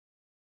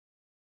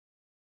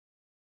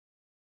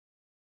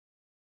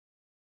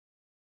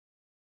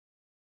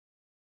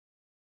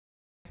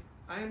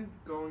I'm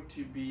going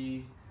to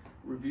be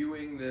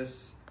reviewing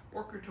this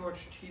Orcatorch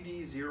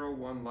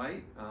TD01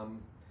 light.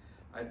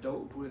 I've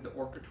dealt with the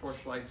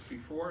Orcatorch lights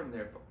before and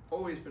they've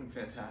always been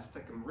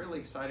fantastic. I'm really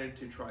excited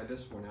to try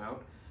this one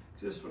out.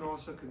 This one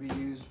also could be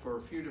used for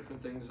a few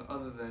different things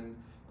other than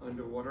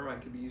underwater. I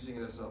could be using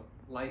it as a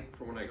light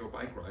for when I go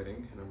bike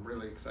riding, and I'm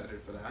really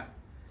excited for that.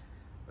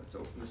 Let's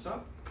open this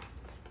up.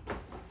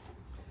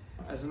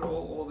 As in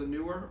all the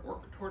newer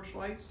Orcatorch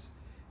lights,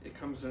 it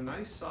comes in a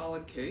nice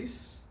solid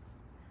case.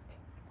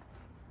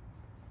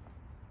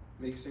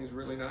 Makes things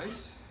really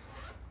nice.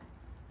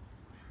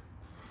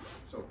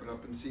 Let's open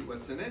up and see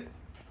what's in it.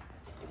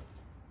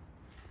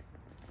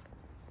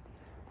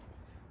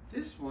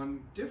 This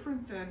one,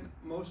 different than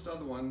most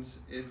other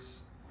ones,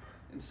 it's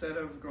instead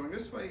of going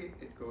this way,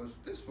 it goes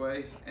this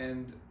way,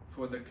 and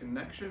for the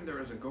connection there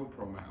is a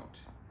GoPro mount.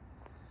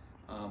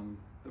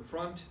 The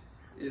front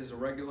is a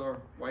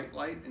regular white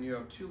light and you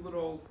have two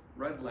little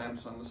red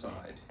lamps on the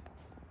side.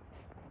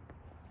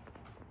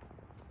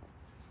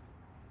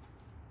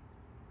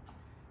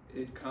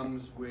 It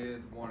comes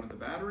with one of the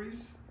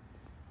batteries,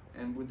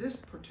 and with this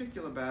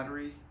particular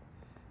battery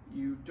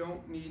you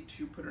don't need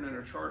to put it in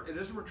a charge. It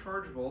is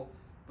rechargeable,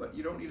 but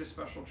you don't need a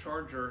special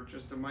charger,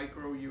 just a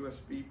micro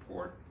USB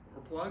port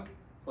or plug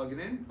it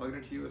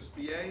into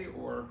USB-A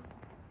or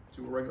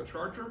to a regular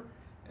charger,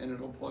 and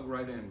it'll plug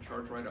right in,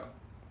 charge right up.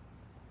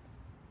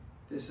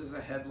 This is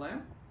a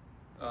headlamp,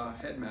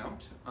 head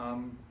mount.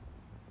 I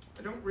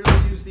don't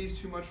really use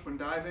these too much when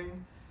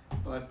diving,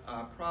 but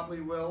probably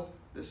will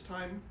this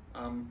time,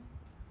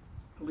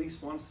 at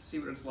least once to see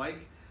what it's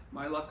like.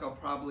 My luck, I'll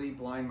probably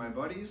blind my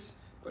buddies,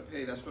 but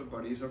hey, that's what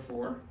buddies are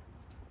for.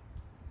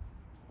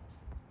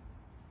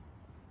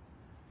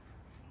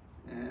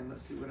 And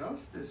let's see what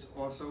else. This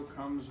also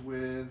comes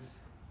with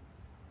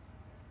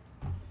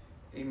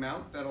a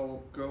mount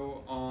that'll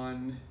go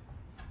on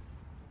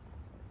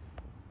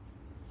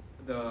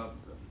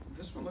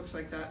this one looks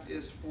like that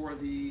is for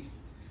the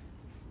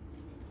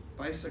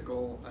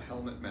bicycle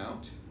helmet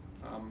mount.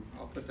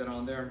 I'll put that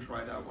on there and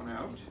try that one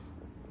out.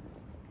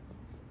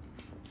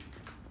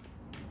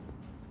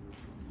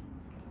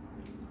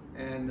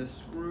 And the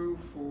screw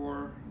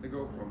for the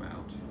GoPro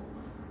mount.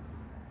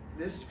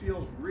 This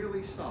feels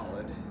really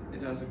solid.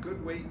 It has a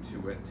good weight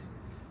to it.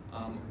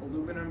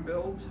 Aluminum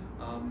build.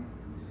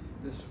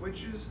 The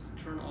switches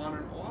to turn on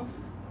and off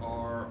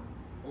are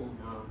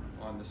over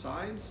on the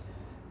sides.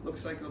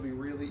 Looks like it'll be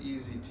really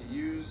easy to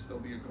use.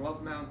 There'll be a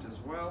glove mount as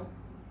well.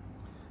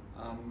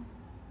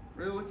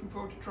 Really looking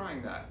forward to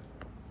trying that.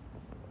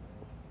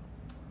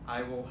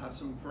 I will have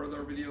some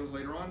further videos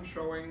later on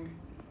showing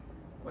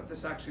what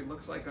this actually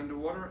looks like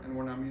underwater and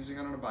when I'm using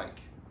it on a bike.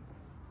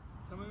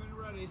 Tell me when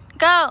you're ready.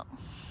 Go!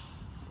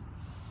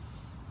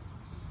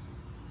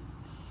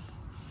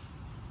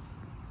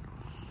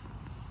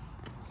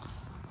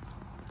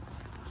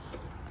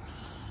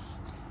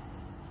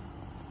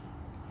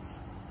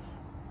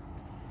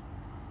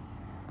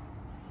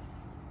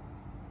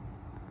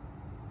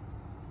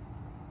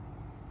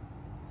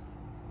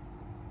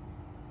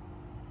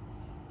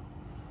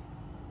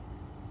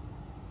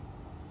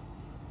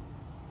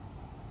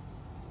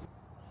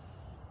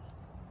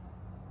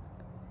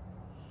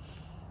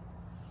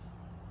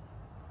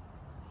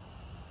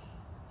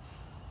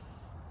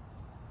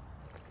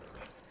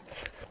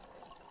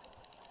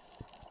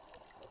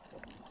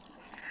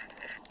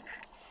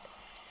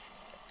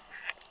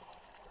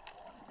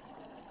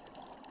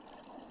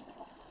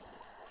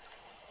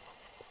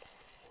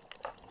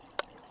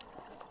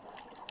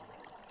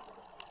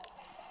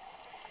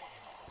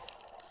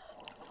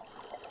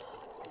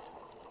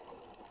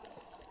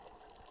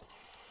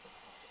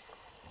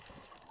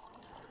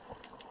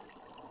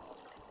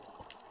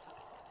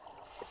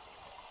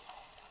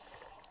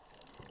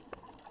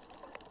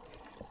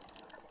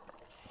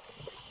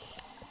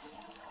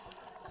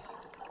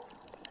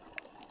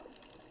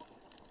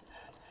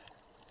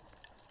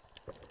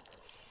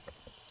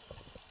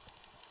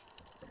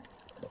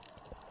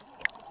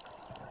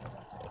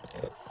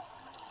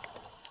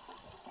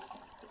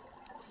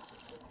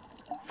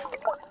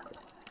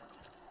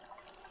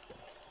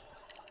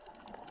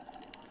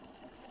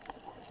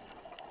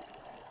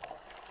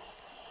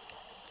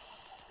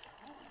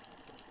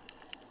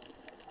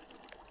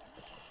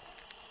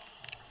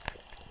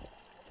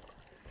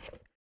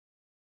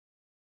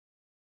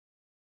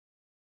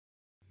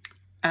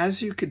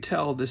 As you could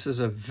tell, this is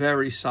a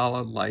very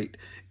solid light.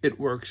 It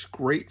works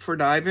great for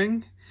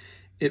diving.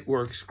 It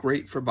works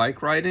great for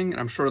bike riding.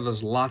 I'm sure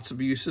there's lots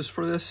of uses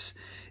for this.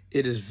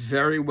 It is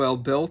very well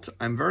built.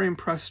 I'm very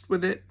impressed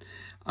with it.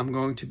 I'm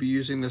going to be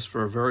using this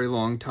for a very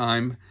long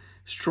time.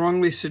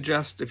 Strongly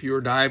suggest if you're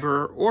a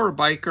diver or a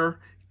biker,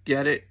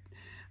 get it.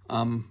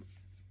 I'm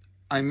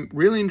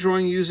really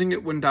enjoying using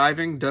it when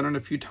diving. Done it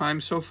a few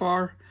times so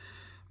far.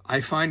 I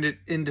find it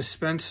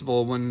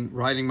indispensable when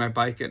riding my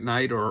bike at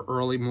night or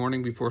early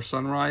morning before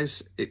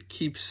sunrise. It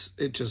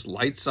just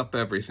lights up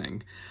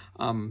everything.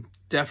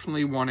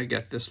 Definitely want to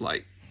get this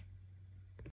light.